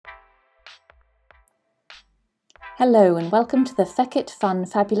Hello and welcome to the Feck It Fun,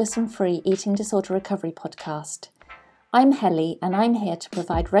 Fabulous and Free Eating Disorder Recovery podcast. I'm Helly and I'm here to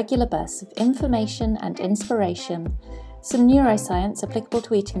provide regular bursts of information and inspiration, some neuroscience applicable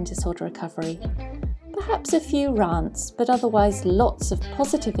to eating disorder recovery, perhaps a few rants, but otherwise lots of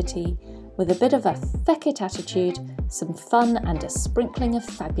positivity with a bit of a feck it attitude, some fun and a sprinkling of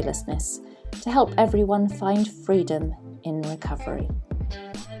fabulousness to help everyone find freedom in recovery.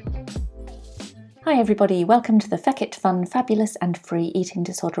 Hi everybody, welcome to the Feck It Fun, Fabulous and Free Eating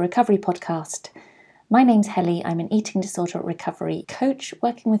Disorder Recovery podcast. My name's Helly, I'm an eating disorder recovery coach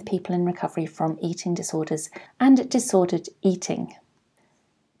working with people in recovery from eating disorders and disordered eating.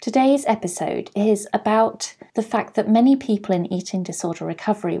 Today's episode is about the fact that many people in eating disorder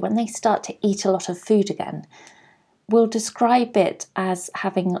recovery, when they start to eat a lot of food again, will describe it as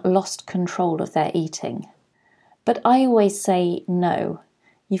having lost control of their eating. But I always say no.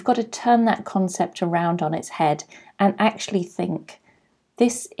 You've got to turn that concept around on its head and actually think,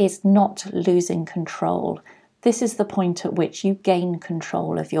 this is not losing control. This is the point at which you gain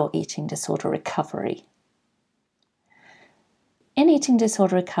control of your eating disorder recovery. In eating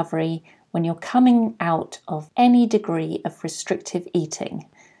disorder recovery, when you're coming out of any degree of restrictive eating,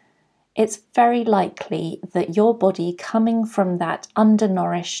 it's very likely that your body coming from that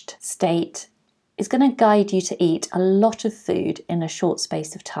undernourished state is going to guide you to eat a lot of food in a short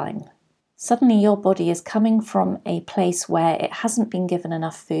space of time. Suddenly your body is coming from a place where it hasn't been given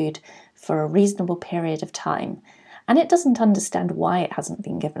enough food for a reasonable period of time, and it doesn't understand why it hasn't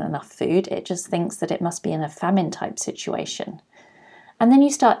been given enough food. It just thinks that it must be in a famine type situation. And then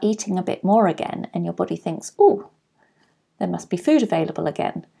you start eating a bit more again and your body thinks, oh, there must be food available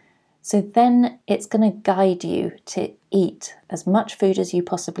again. So then it's going to guide you to eat as much food as you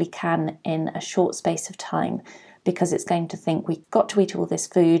possibly can in a short space of time, because it's going to think we've got to eat all this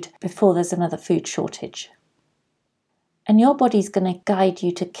food before there's another food shortage. And your body's going to guide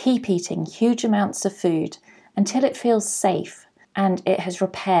you to keep eating huge amounts of food until it feels safe and it has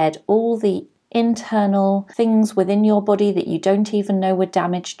repaired all the internal things within your body that you don't even know were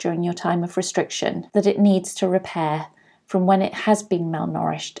damaged during your time of restriction that it needs to repair from when it has been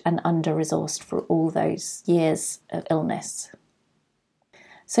malnourished and under-resourced for all those years of illness.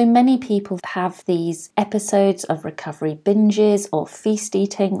 So many people have these episodes of recovery binges or feast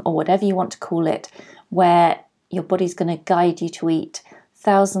eating or whatever you want to call it, where your body's going to guide you to eat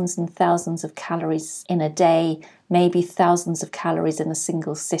thousands and thousands of calories in a day, maybe thousands of calories in a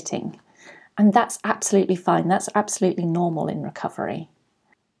single sitting. And that's absolutely fine. That's absolutely normal in recovery.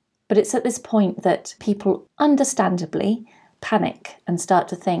 But it's at this point that people understandably panic and start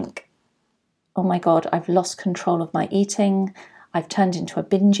to think, oh my God, I've lost control of my eating. I've turned into a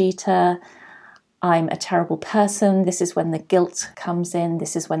binge eater. I'm a terrible person. This is when the guilt comes in.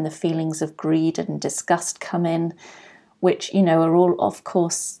 This is when the feelings of greed and disgust come in, which, are all, of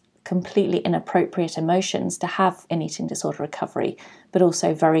course, completely inappropriate emotions to have in eating disorder recovery, but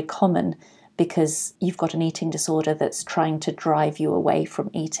also very common because you've got an eating disorder that's trying to drive you away from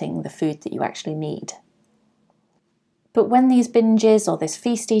eating the food that you actually need. But when these binges or this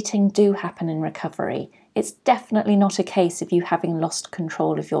feast eating do happen in recovery, it's definitely not a case of you having lost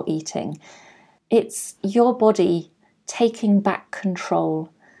control of your eating. It's your body taking back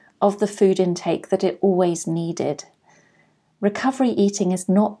control of the food intake that it always needed. Recovery eating is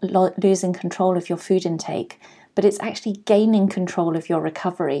not losing control of your food intake, but it's actually gaining control of your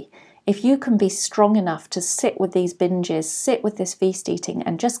recovery. If you can be strong enough to sit with these binges, sit with this feast eating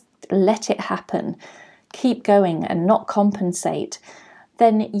and just let it happen, keep going and not compensate,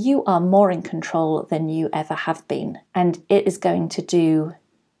 then you are more in control than you ever have been. And it is going to do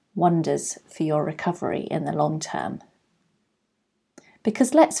wonders for your recovery in the long term.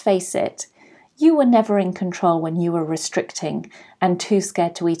 Because let's face it, you were never in control when you were restricting and too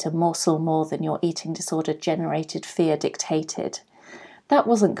scared to eat a morsel more than your eating disorder generated fear dictated. That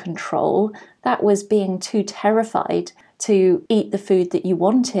wasn't control. That was being too terrified to eat the food that you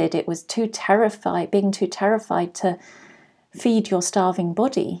wanted. It was being too terrified to feed your starving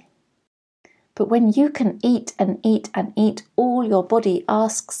body. But when you can eat and eat and eat all your body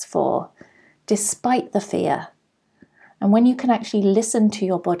asks for, despite the fear, and when you can actually listen to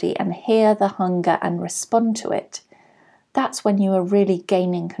your body and hear the hunger and respond to it, that's when you are really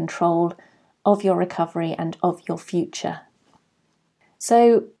gaining control of your recovery and of your future.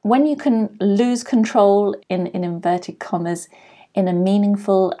 So when you can lose control in inverted commas in a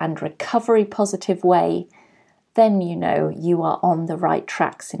meaningful and recovery positive way, then you are on the right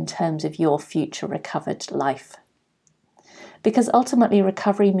tracks in terms of your future recovered life. Because ultimately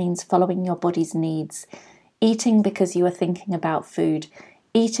recovery means following your body's needs, eating because you are thinking about food,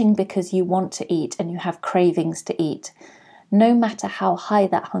 eating because you want to eat and you have cravings to eat, no matter how high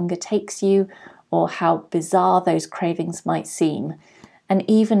that hunger takes you or how bizarre those cravings might seem, and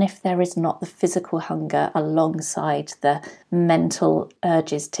even if there is not the physical hunger alongside the mental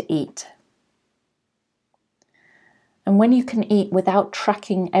urges to eat. And when you can eat without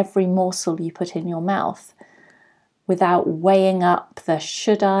tracking every morsel you put in your mouth, without weighing up the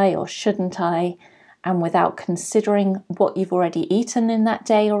should I or shouldn't I, and without considering what you've already eaten in that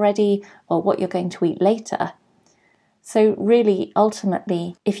day already or what you're going to eat later. So really,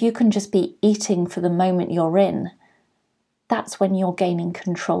 ultimately, if you can just be eating for the moment you're in, that's when you're gaining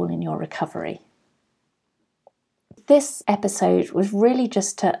control in your recovery. This episode was really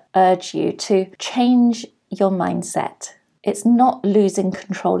just to urge you to change your mindset. It's not losing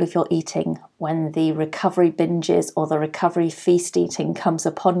control of your eating when the recovery binges or the recovery feast eating comes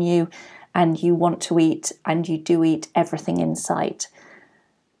upon you and you want to eat and you do eat everything in sight.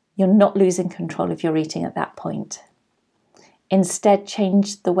 You're not losing control of your eating at that point. Instead,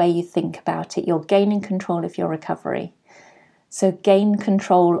 change the way you think about it. You're gaining control of your recovery. So gain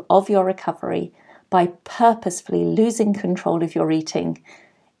control of your recovery by purposefully losing control of your eating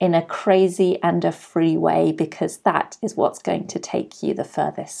in a crazy and a free way, because that is what's going to take you the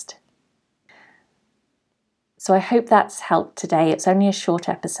furthest. So I hope that's helped today. It's only a short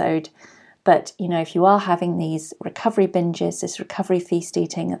episode, but if you are having these recovery binges, this recovery feast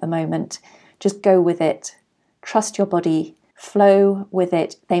eating at the moment, just go with it. Trust your body. Flow with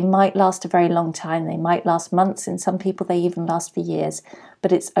it. They might last a very long time. They might last months. In some people, they even last for years.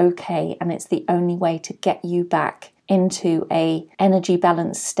 But it's okay, and it's the only way to get you back into a energy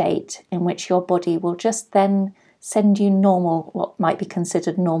balanced state in which your body will just then send you normal, what might be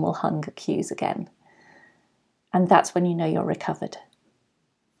considered normal hunger cues again. And that's when you know you're recovered.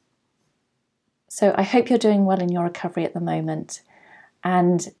 So I hope you're doing well in your recovery at the moment,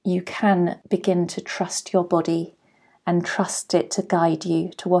 and you can begin to trust your body and trust it to guide you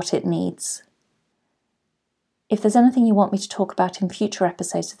to what it needs. If there's anything you want me to talk about in future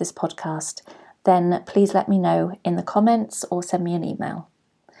episodes of this podcast, then please let me know in the comments or send me an email.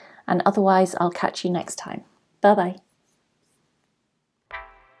 And otherwise, I'll catch you next time. Bye-bye.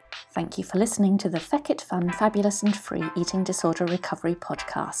 Thank you for listening to the Feck It Fun, Fabulous and Free Eating Disorder Recovery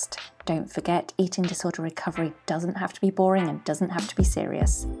podcast. Don't forget, eating disorder recovery doesn't have to be boring and doesn't have to be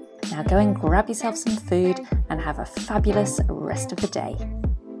serious. Now go and grab yourself some food and have a fabulous rest of the day.